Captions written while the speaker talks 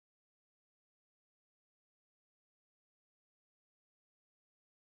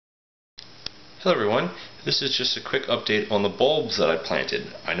Hello everyone, this is just a quick update on the bulbs that I planted.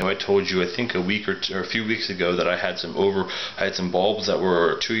 I know I told you I think a week or a few weeks ago that I had some bulbs that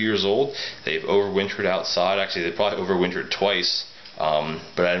were 2 years old. They've overwintered outside. Actually, they probably overwintered twice,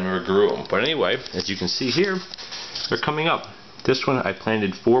 but I never grew them. But anyway, as you can see here, they're coming up. This one I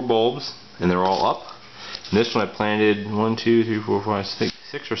planted 4 bulbs and they're all up. And this one I planted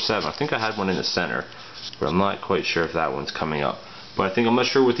 6 or 7. I think I had one in the center, but I'm not quite sure if that one's coming up. But I'm not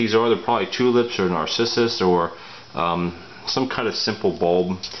sure what these are. They're probably tulips or narcissus or some kind of simple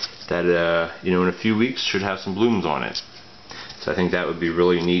bulb that in a few weeks should have some blooms on it. So I think that would be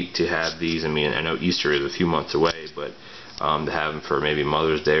really neat to have these. I mean, I know Easter is a few months away, but to have them for maybe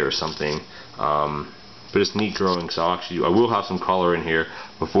Mother's Day or something. But it's neat growing. So I will have some color in here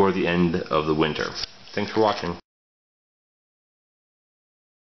before the end of the winter. Thanks for watching.